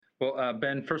Well,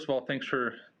 Ben, first of all, thanks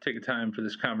for taking time for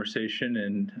this conversation,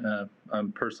 and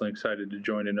I'm personally excited to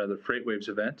join another FreightWaves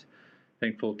event.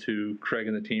 Thankful to Craig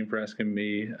and the team for asking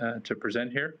me to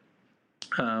present here,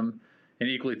 and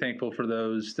equally thankful for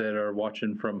those that are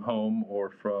watching from home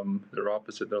or from their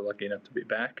office if they're lucky enough to be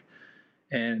back.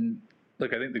 And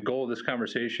look, I think the goal of this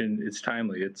conversation, it's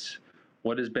timely. It's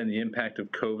what has been the impact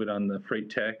of COVID on the freight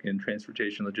tech and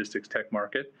transportation logistics tech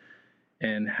market,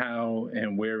 and how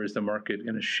and where is the market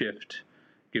going to shift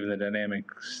given the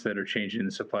dynamics that are changing in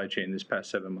the supply chain this past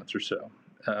 7 months or so.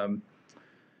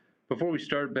 Before we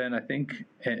start, Ben, I think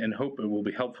and hope it will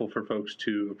be helpful for folks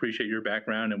to appreciate your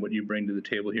background and what you bring to the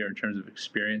table here in terms of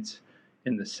experience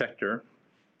in the sector.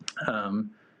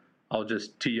 I'll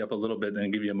just tee you up a little bit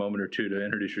and give you a moment or two to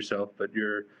introduce yourself, but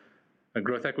you're a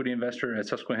growth equity investor at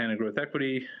Susquehanna Growth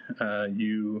Equity.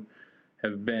 You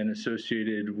have been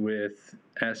associated with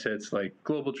assets like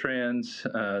Global Trans,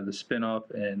 the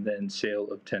spinoff and then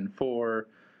sale of 10-4,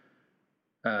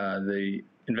 the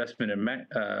investment in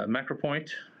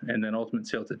MacroPoint, and then ultimate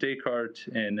sale to Descartes,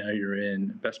 and now you're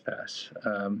in BestPass.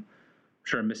 I'm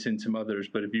sure I'm missing some others,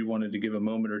 but if you wanted to give a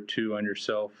moment or two on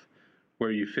yourself, where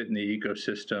you fit in the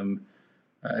ecosystem,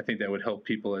 I think that would help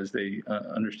people as they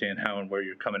understand how and where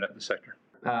you're coming at the sector.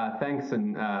 Thanks,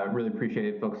 and really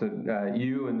appreciate folks at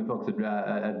you and the folks at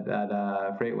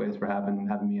FreightWaves for having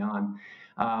me on.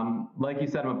 Like you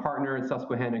said, I'm a partner at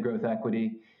Susquehanna Growth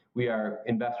Equity. We are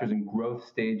investors in growth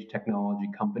stage technology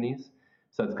companies.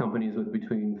 So it's companies with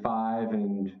between 5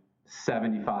 and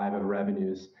 75 of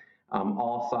revenues,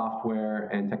 all software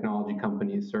and technology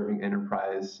companies serving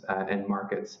enterprise and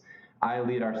markets. I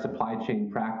lead our supply chain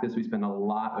practice. We spend a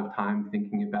lot of time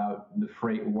thinking about the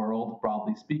freight world,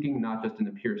 broadly speaking, not just in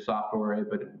a pure software way,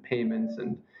 but in payments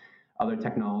and other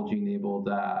technology-enabled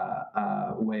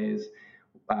ways.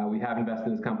 We have invested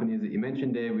in those companies that you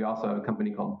mentioned, Dave. We also have a company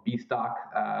called B-Stock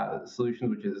Solutions,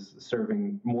 which is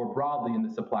serving more broadly in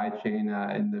the supply chain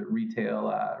in the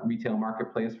retail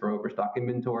marketplace for overstock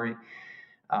inventory.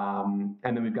 And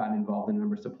then we've gotten involved in a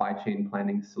number of supply chain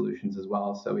planning solutions as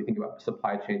well. So we think about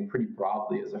supply chain pretty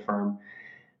broadly as a firm,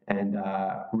 and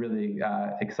really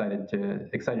excited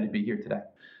to be here today.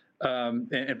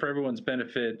 And for everyone's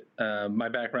benefit, my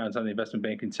background's on the investment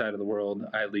banking side of the world.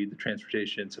 I lead the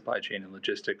transportation, supply chain, and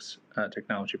logistics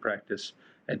technology practice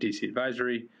at DC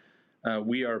Advisory.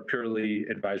 We are purely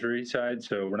advisory side,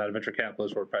 so we're not a venture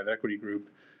capitalist or a private equity group.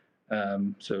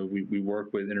 So we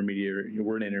work with intermediary.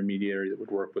 We're an intermediary that would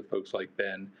work with folks like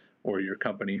Ben or your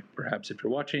company, perhaps if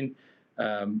you're watching.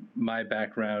 My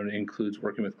background includes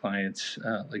working with clients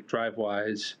like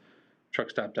DriveWise,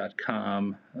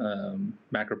 Truckstop.com,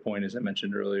 MacroPoint, as I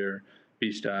mentioned earlier,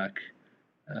 B-Stock,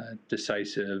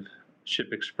 Decisive,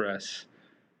 Ship Express,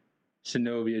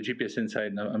 Synovia, GPS Insight,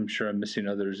 and I'm sure I'm missing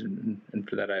others, and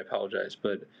for that I apologize.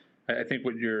 But I think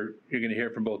what you're going to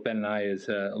hear from both Ben and I is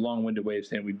a long-winded way of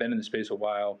saying we've been in the space a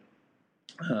while.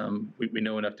 We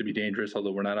know enough to be dangerous,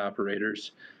 although we're not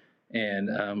operators,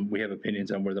 and we have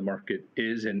opinions on where the market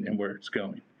is and where it's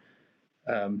going.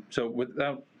 So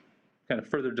without kind of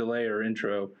further delay or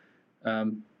intro,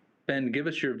 Ben, give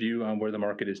us your view on where the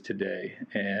market is today.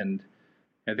 And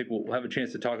I think we'll have a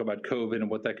chance to talk about COVID and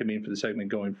what that could mean for the segment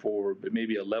going forward, but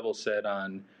maybe a level set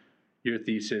on your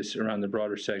thesis around the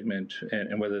broader segment,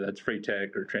 and whether that's freight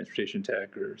tech or transportation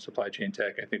tech or supply chain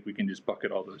tech. I think we can just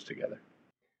bucket all those together.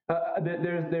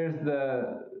 There's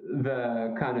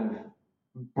the kind of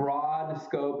broad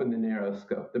scope and the narrow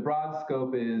scope. The broad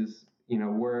scope is,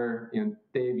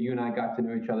 Dave, you and I got to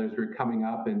know each other as we were coming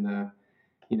up in the,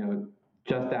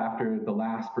 just after the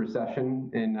last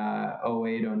recession in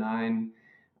 08, 09,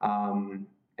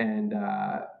 and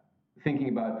thinking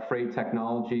about freight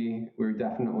technology, we're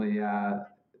definitely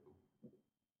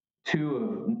two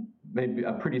of maybe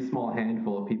a pretty small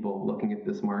handful of people looking at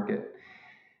this market.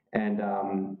 And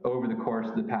over the course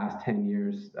of the past 10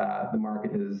 years, the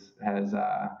market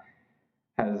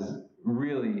has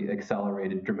really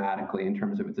accelerated dramatically in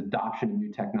terms of its adoption of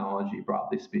new technology,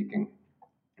 broadly speaking.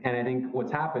 And I think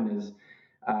what's happened is,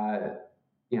 I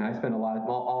spent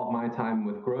all of my time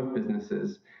with growth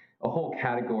businesses. A whole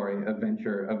category of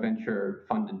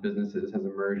venture-funded businesses has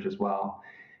emerged as well,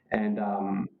 and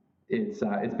it's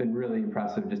been really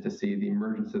impressive just to see the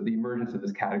emergence of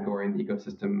this category in the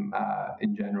ecosystem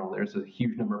in general. There's a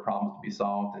huge number of problems to be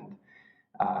solved, and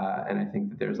I think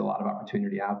that there's a lot of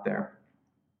opportunity out there.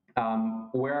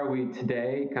 Where are we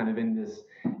today, kind of in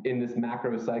this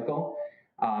macro cycle?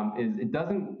 Is it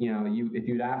doesn't, if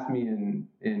you'd asked me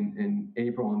in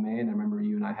April and May, and I remember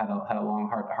you and I had a long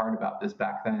heart-to-heart about this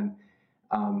back then,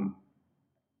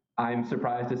 I'm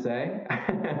surprised to say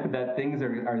that things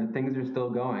are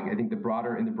still going. I think in the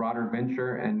broader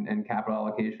venture and capital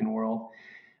allocation world,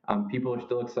 people are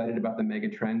still excited about the mega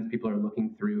trends. People are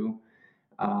looking through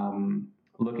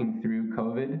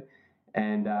COVID,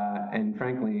 and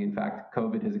frankly, in fact,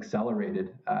 COVID has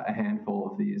accelerated a handful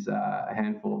of the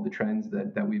trends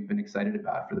that we've been excited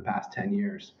about for the past 10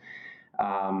 years.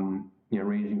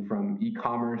 Ranging from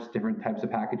e-commerce, different types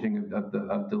of packaging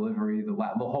of delivery, the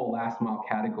whole last mile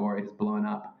category has blown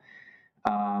up,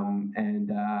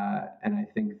 and I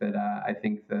think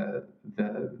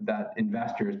that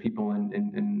investors, people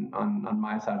on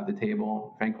my side of the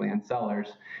table, frankly, and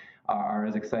sellers, are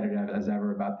as excited as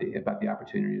ever about the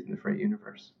opportunities in the freight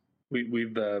universe.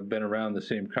 We've been around the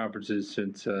same conferences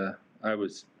since I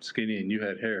was skinny and you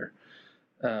had hair.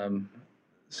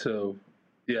 So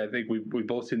yeah, I think we've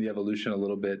both seen the evolution a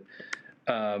little bit.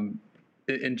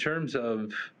 In terms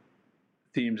of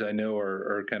themes I know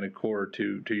are kind of core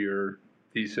to your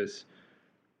thesis,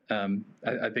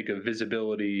 I think of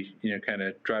visibility, kind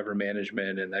of driver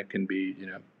management, and that can be,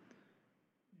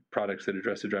 products that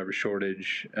address the driver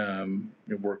shortage,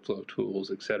 workflow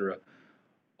tools, et cetera.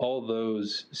 All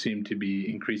those seem to be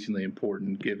increasingly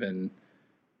important given,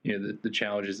 the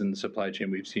challenges in the supply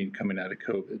chain we've seen coming out of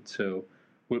COVID. So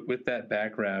with that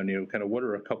background, kind of what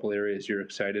are a couple areas you're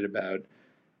excited about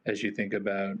as you think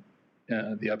about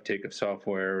the uptake of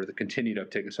software, or the continued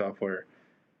uptake of software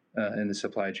in the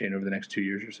supply chain over the next 2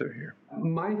 years or so here?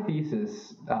 My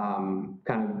thesis, kind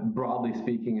of broadly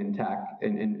speaking in tech,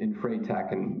 in freight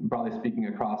tech, and broadly speaking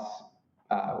across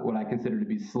what I consider to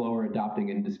be slower adopting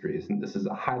industries, and this is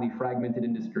a highly fragmented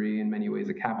industry, in many ways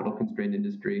a capital constrained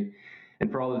industry, and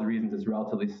for all those reasons it's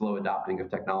relatively slow adopting of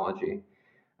technology.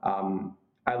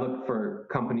 I look for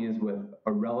companies with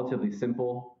a relatively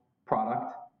simple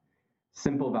product,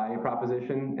 simple value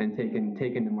proposition, and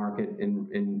taken to market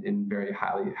in very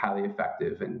highly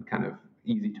effective and kind of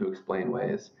easy to explain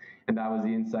ways. And that was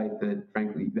the insight that,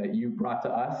 frankly, that you brought to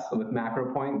us with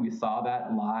MacroPoint. We saw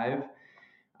that live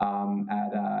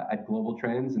at Global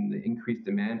Trends, and the increased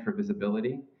demand for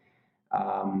visibility.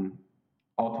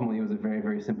 Ultimately, it was a very,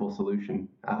 very simple solution.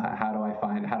 How do I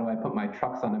put my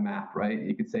trucks on a map, right?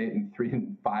 You could say it in 3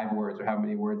 and 5 words, or how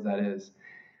many words that is.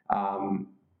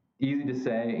 Easy to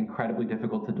say, incredibly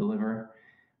difficult to deliver,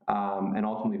 and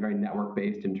ultimately very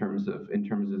network-based in terms of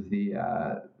the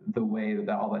way that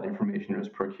all that information was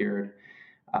procured.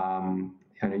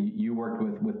 You worked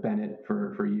with Bennett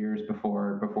for years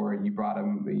before you brought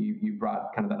him. You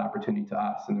brought kind of that opportunity to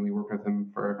us, and then we worked with him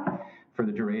for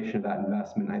the duration of that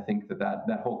investment. I think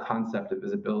that whole concept of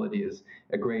visibility is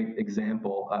a great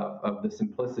example of the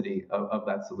simplicity of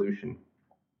that solution.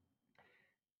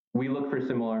 We look for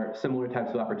similar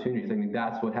types of opportunities. I mean,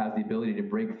 that's what has the ability to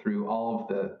break through all of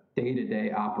the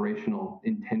day-to-day operational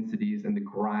intensities and the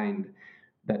grind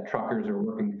that truckers are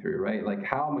working through, right? Like,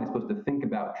 how am I supposed to think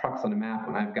about trucks on a map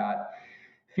when I've got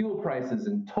fuel prices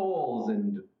and tolls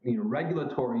and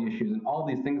regulatory issues and all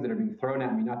these things that are being thrown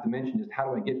at me? Not to mention just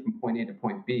how do I get from point A to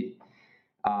point B?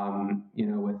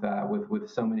 With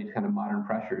so many kind of modern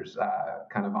pressures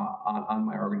kind of on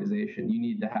my organization, you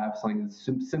need to have something that's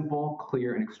simple,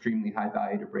 clear, and extremely high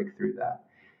value to break through that.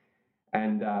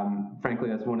 And frankly,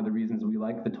 that's one of the reasons we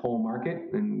like the toll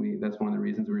market, and that's one of the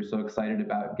reasons we were so excited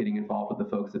about getting involved with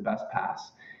the folks at BestPass.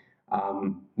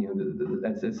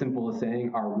 It's as simple as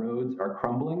saying our roads are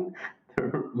crumbling.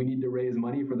 We need to raise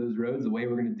money for those roads. The way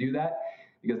we're going to do that,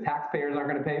 because taxpayers aren't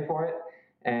going to pay for it,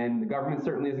 and the government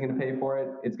certainly isn't going to pay for it.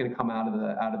 It's going to come out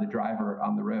of the driver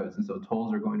on the roads, and so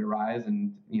tolls are going to rise,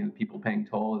 and people paying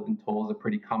toll, and toll is a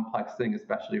pretty complex thing,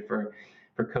 especially for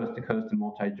coast to coast and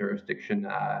multi-jurisdiction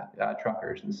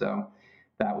truckers. And so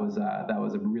that was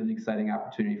a really exciting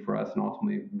opportunity for us, and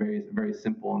ultimately very, very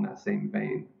simple in that same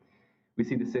vein. We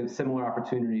see the same similar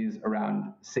opportunities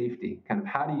around safety. Kind of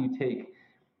how do you take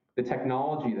the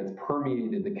technology that's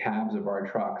permeated the cabs of our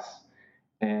trucks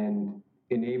and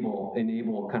enable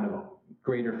kind of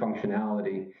greater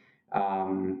functionality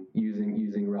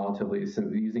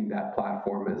using that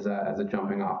platform as a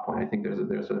jumping off point. I think there's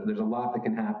a lot that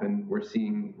can happen. We're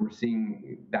seeing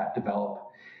that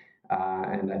develop,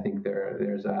 and I think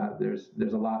there's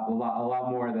a lot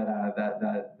more that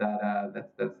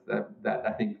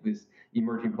I think these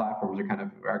emerging platforms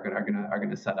are going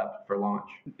to set up for launch.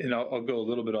 And I'll go a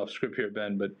little bit off script here,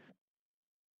 Ben, but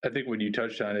I think what you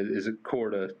touched on is core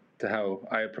to how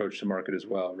I approach the market as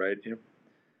well, right?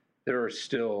 There are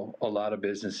still a lot of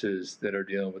businesses that are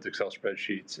dealing with Excel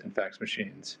spreadsheets and fax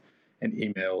machines and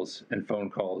emails and phone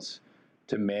calls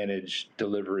to manage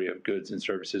delivery of goods and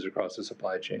services across the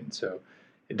supply chain. So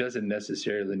it doesn't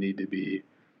necessarily need to be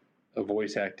a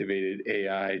voice-activated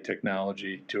AI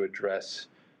technology to address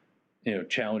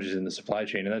challenges in the supply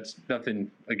chain. And that's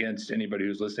nothing against anybody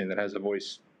who's listening that has a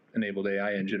voice-enabled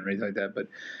AI engine or anything like that. But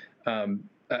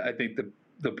I think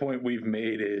the point we've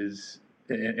made is,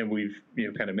 and we've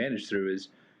kind of managed through, is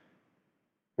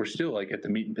we're still like at the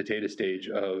meat and potato stage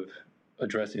of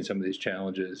addressing some of these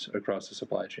challenges across the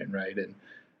supply chain, right?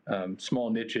 And small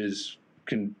niches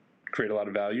can create a lot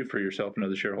of value for yourself and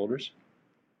other shareholders,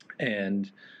 and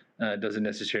doesn't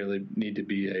necessarily need to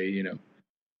be a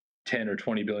 10 or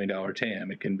 $20 billion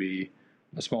TAM. It can be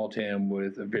a small TAM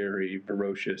with a very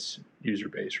ferocious user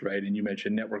base, right? And you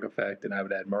mentioned network effect, and I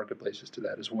would add marketplaces to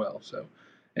that as well. So,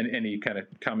 and any kind of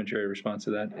commentary or response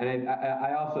to that? And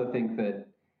I also think that,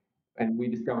 and we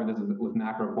discovered this with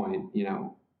MacroPoint,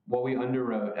 what we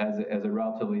underwrote as a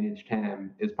relatively niche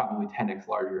TAM is probably 10x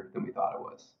larger than we thought it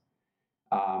was.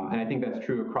 And I think that's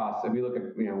true across, if we look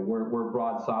at, we're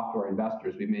broad software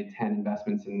investors. We've made 10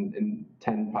 investments in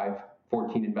 10, 5,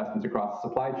 14 investments across the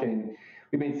supply chain.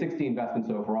 We made 60 investments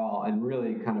overall. And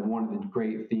really kind of one of the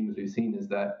great themes we've seen is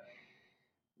that,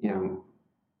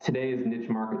 today's niche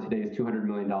market, today's $200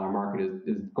 million market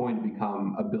is going to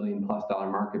become $1 billion+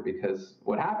 market, because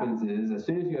what happens is as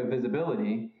soon as you have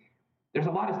visibility, there's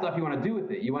a lot of stuff you want to do with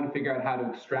it. You want to figure out how to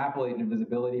extrapolate into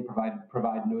visibility,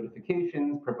 provide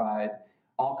notifications, provide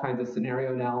all kinds of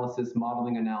scenario analysis,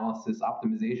 modeling analysis,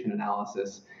 optimization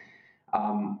analysis.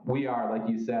 We are, like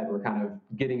you said, we're kind of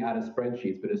getting out of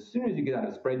spreadsheets, but as soon as you get out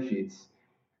of spreadsheets,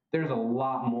 there's a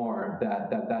lot more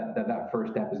that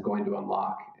first step is going to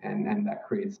unlock, and that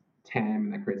creates TAM,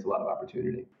 and that creates a lot of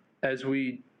opportunity. As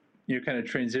we kind of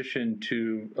transition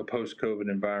to a post-COVID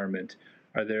environment,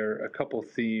 are there a couple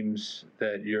themes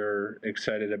that you're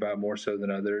excited about more so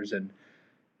than others?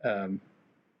 And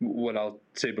what I'll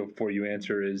say before you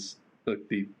answer is, look,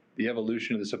 the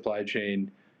evolution of the supply chain,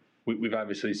 we've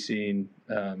obviously seen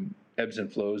ebbs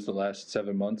and flows the last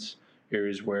 7 months,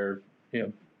 areas where,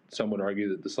 some would argue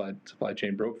that the supply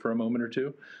chain broke for a moment or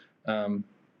two.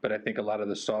 But I think a lot of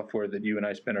the software that you and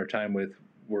I spent our time with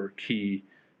were key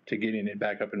to getting it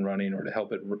back up and running, or to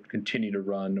help it continue to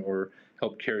run, or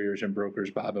help carriers and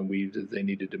brokers bob and weave as they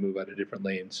needed to move out of different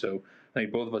lanes. So I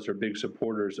think both of us are big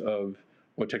supporters of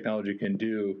what technology can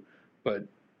do. But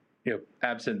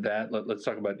absent that, let's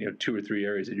talk about 2 or 3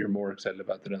 areas that you're more excited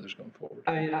about than others going forward.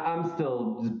 I'm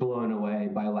still just blown away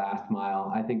by last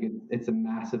mile. I think it's a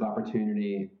massive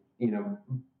opportunity.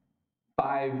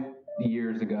 5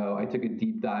 years ago, I took a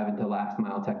deep dive into last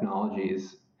mile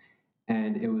technologies,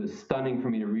 and it was stunning for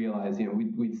me to realize,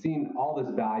 we'd seen all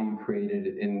this value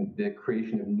created in the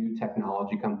creation of new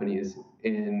technology companies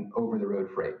in over-the-road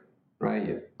freight, right?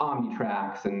 You have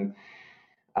Omnitrax, and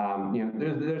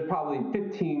there's probably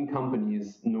 15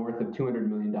 companies north of $200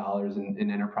 million in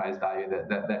enterprise value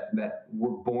that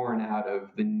were born out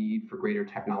of the need for greater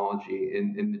technology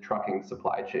in the trucking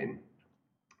supply chain,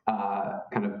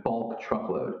 kind of bulk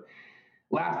truckload.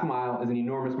 Last mile is an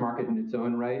enormous market in its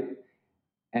own right,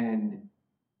 and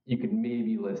you could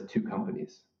maybe list 2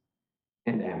 companies,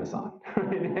 and Amazon.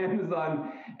 And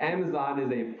Amazon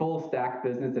is a full stack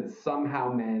business that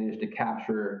somehow managed to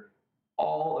capture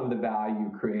all of the value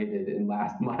created in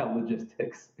last mile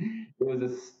logistics. It was a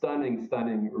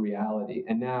stunning reality.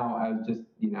 And now I was just,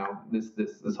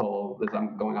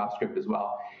 I'm going off script as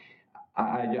well.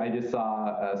 I just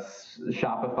saw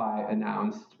Shopify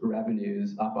announced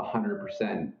revenues up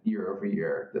 100% year over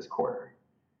year this quarter.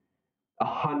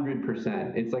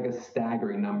 100%. It's like a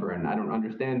staggering number, and I don't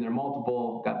understand their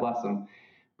multiple. God bless them,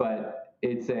 but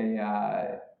it's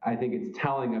I think it's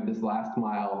telling of this last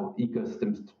mile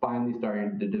ecosystem finally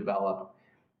starting to develop.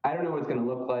 I don't know what it's going to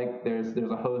look like. There's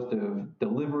a host of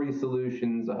delivery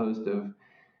solutions, a host of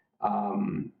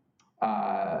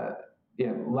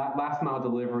last mile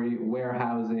delivery,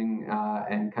 warehousing,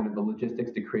 and kind of the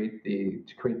logistics to create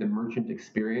the merchant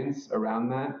experience around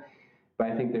that.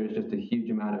 But I think there's just a huge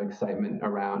amount of excitement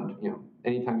around,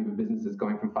 anytime you have a business that's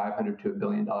going from $500 to $1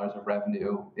 billion of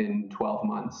revenue in 12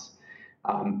 months,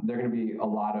 there are going to be a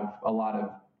lot of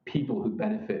people who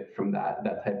benefit from that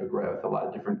type of growth, a lot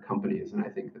of different companies. And I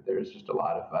think that there's just a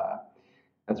lot of,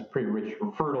 that's pretty rich,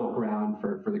 fertile ground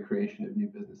for the creation of new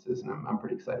businesses. And I'm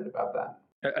pretty excited about that.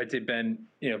 I'd say, Ben,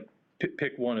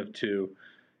 pick one of 2,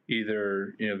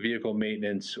 either, vehicle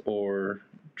maintenance or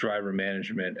driver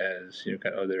management as,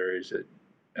 kind of other areas that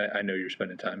I know you're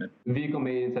spending time in. Vehicle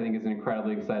maintenance, I think, is an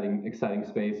incredibly exciting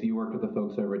space. You worked with the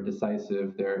folks over at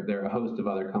Decisive. There are a host of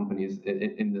other companies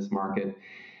in this market.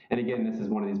 And again, this is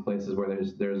one of these places where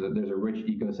there's a rich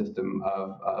ecosystem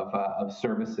of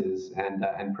services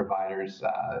and providers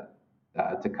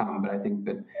to come. But I think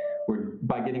that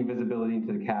by getting visibility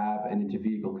into the cab and into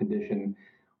vehicle condition,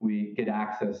 we get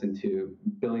access into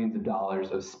billions of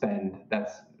dollars of spend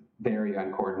that's very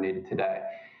uncoordinated today.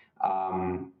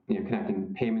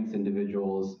 Connecting payments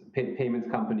individuals, payments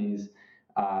companies,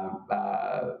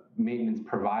 maintenance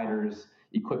providers,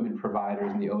 equipment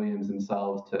providers, and the OEMs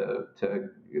themselves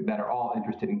that are all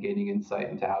interested in gaining insight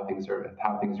into how things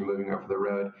are moving over the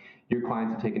road. Your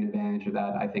clients have taken advantage of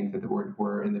that. I think that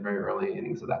we're in the very early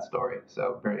innings of that story.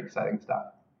 So very exciting stuff.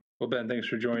 Well, Ben, thanks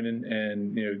for joining,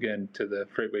 and again to the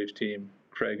FreightWaves team,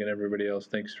 Craig, and everybody else,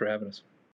 thanks for having us.